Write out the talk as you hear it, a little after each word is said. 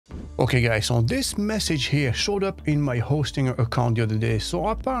Okay guys, so this message here showed up in my Hostinger account the other day. So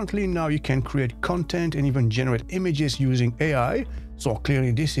apparently now you can create content and even generate images using AI. So clearly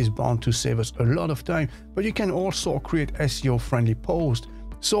this is bound to save us a lot of time, but you can also create SEO friendly posts.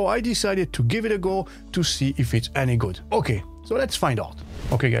 So I decided to give it a go to see if it's any good. Okay, so let's find out.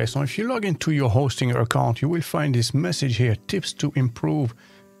 Okay guys, so if you log into your Hostinger account, you will find this message here, tips to improve.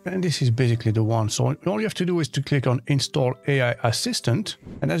 And this is basically the one. So all you have to do is to click on Install AI Assistant.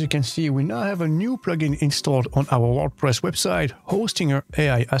 And as you can see, we now have a new plugin installed on our WordPress website, Hostinger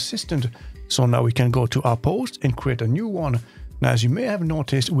AI Assistant. So now we can go to our post and create a new one. Now, as you may have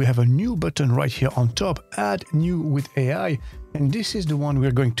noticed, we have a new button right here on top, Add New with AI. And this is the one we're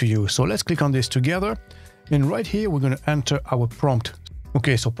going to use. So let's click on this together. And right here, we're going to enter our prompt.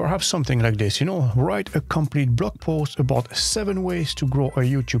 Okay, so perhaps something like this, write a complete blog post about 7 ways to grow a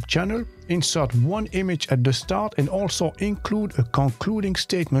YouTube channel, insert one image at the start, and also include a concluding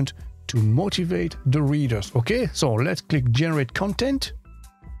statement to motivate the readers. Okay, so let's click generate content.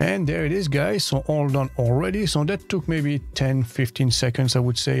 And there it is, guys. So all done already. So that took maybe 10-15 seconds, I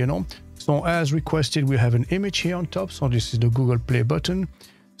would say, So as requested, we have an image here on top. So this is the Google Play button.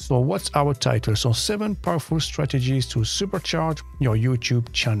 So what's our title? So 7 powerful strategies to supercharge your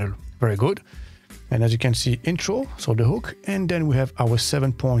YouTube channel. Very good. And as you can see, intro, so the hook, and then we have our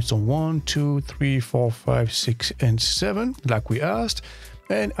 7 points. So 1, 2, 3, 4, 5, 6, and 7, like we asked,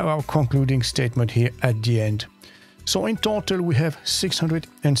 and our concluding statement here at the end. So in total, we have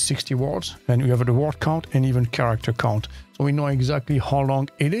 660 words, and we have the word count and even character count. So we know exactly how long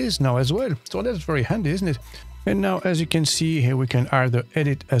it is now as well. So that's very handy, isn't it? And now, as you can see here, we can either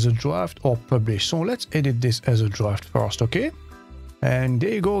edit as a draft or publish. So let's edit this as a draft first, okay? And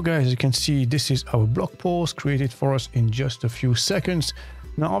there you go, guys. As you can see, this is our blog post created for us in just a few seconds.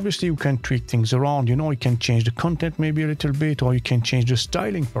 Now, obviously, you can tweak things around. You can change the content maybe a little bit, or you can change the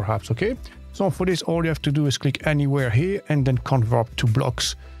styling perhaps, okay? So for this, all you have to do is click anywhere here and then convert to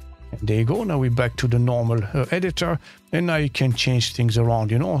blocks. And there you go. Now we're back to the normal editor. And now you can change things around,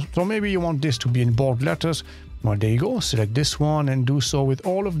 So maybe you want this to be in bold letters. Well, there you go. Select this one and do so with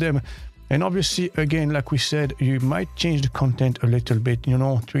all of them. And obviously, again, like we said, you might change the content a little bit,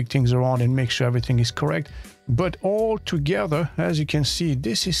 tweak things around and make sure everything is correct. But all together, as you can see,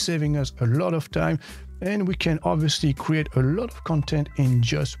 this is saving us a lot of time. And we can obviously create a lot of content in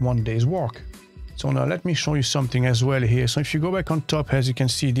just one day's work. So now let me show you something as well here. So if you go back on top, as you can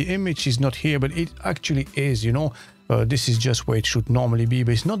see, the image is not here, but it actually is, This is just where it should normally be,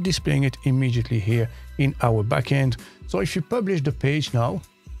 but it's not displaying it immediately here in our backend. So if you publish the page now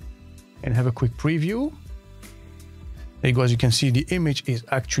and have a quick preview, there you go. As you can see, the image is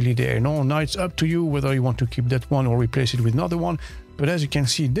actually there. Now it's up to you whether you want to keep that one or replace it with another one. But as you can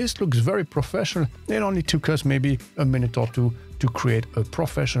see, this looks very professional. It only took us maybe a minute or two to create a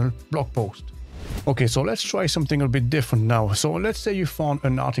professional blog post. Okay, so let's try something a bit different now. So let's say you found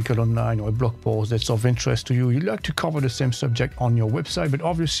an article online or a blog post that's of interest to you. You'd like to cover the same subject on your website, but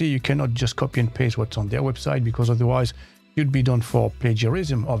obviously you cannot just copy and paste what's on their website because otherwise you'd be done for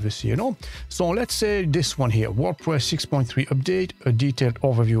plagiarism, obviously, So let's say this one here, WordPress 6.3 update, a detailed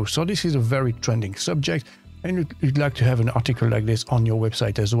overview. So this is a very trending subject, and you'd like to have an article like this on your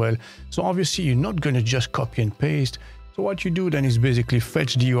website as well. So obviously you're not going to just copy and paste. So what you do then is basically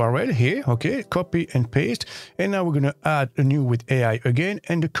fetch the URL here, okay, copy and paste. And now we're going to add a new with AI again.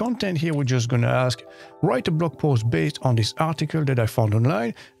 And the content here, we're just going to ask, write a blog post based on this article that I found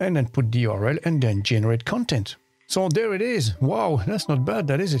online, and then put the URL and then generate content. So there it is. Wow, that's not bad,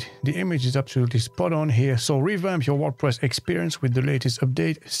 that is it? The image is absolutely spot on here. So revamp your WordPress experience with the latest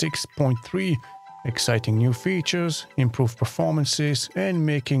update 6.3. Exciting new features, improved performances, and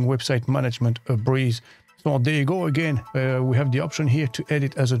making website management a breeze. So there you go again. We have the option here to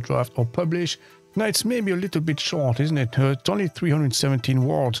edit as a draft or publish. Now it's maybe a little bit short, isn't it? It's only 317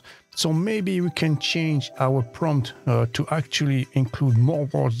 words. So maybe we can change our prompt to actually include more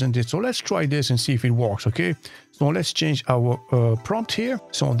words than this. So let's try this and see if it works, okay? So let's change our prompt here.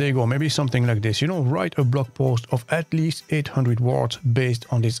 So there you go, maybe something like this. Write a blog post of at least 800 words based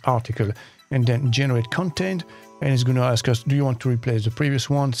on this article, and then generate content. And it's going to ask us, do you want to replace the previous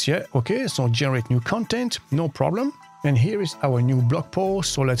ones? Yeah, okay, so generate new content, no problem. And here is our new blog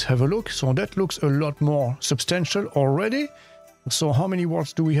post. So let's have a look. So that looks a lot more substantial already. So how many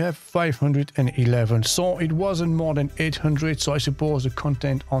words do we have? 511. So it wasn't more than 800. So I suppose the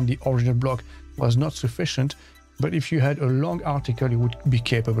content on the original blog was not sufficient. But if you had a long article, you would be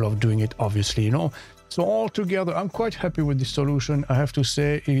capable of doing it, obviously, So altogether, I'm quite happy with this solution. I have to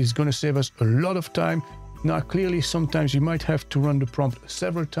say, it is going to save us a lot of time. Now, clearly, sometimes you might have to run the prompt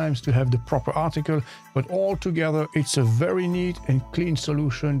several times to have the proper article, but altogether, it's a very neat and clean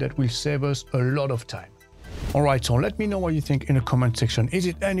solution that will save us a lot of time. All right, so let me know what you think in the comment section. Is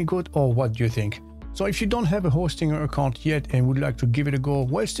it any good, or what do you think? So if you don't have a Hostinger account yet and would like to give it a go,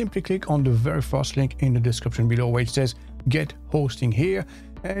 well, simply click on the very first link in the description below where it says Get Hosting Here.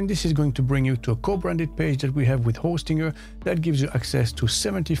 And this is going to bring you to a co-branded page that we have with Hostinger that gives you access to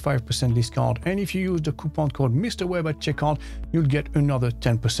 75% discount. And if you use the coupon code MrWeb at checkout, you'll get another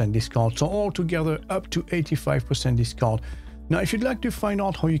 10% discount. So altogether up to 85% discount. Now, if you'd like to find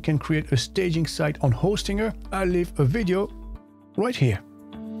out how you can create a staging site on Hostinger, I'll leave a video right here.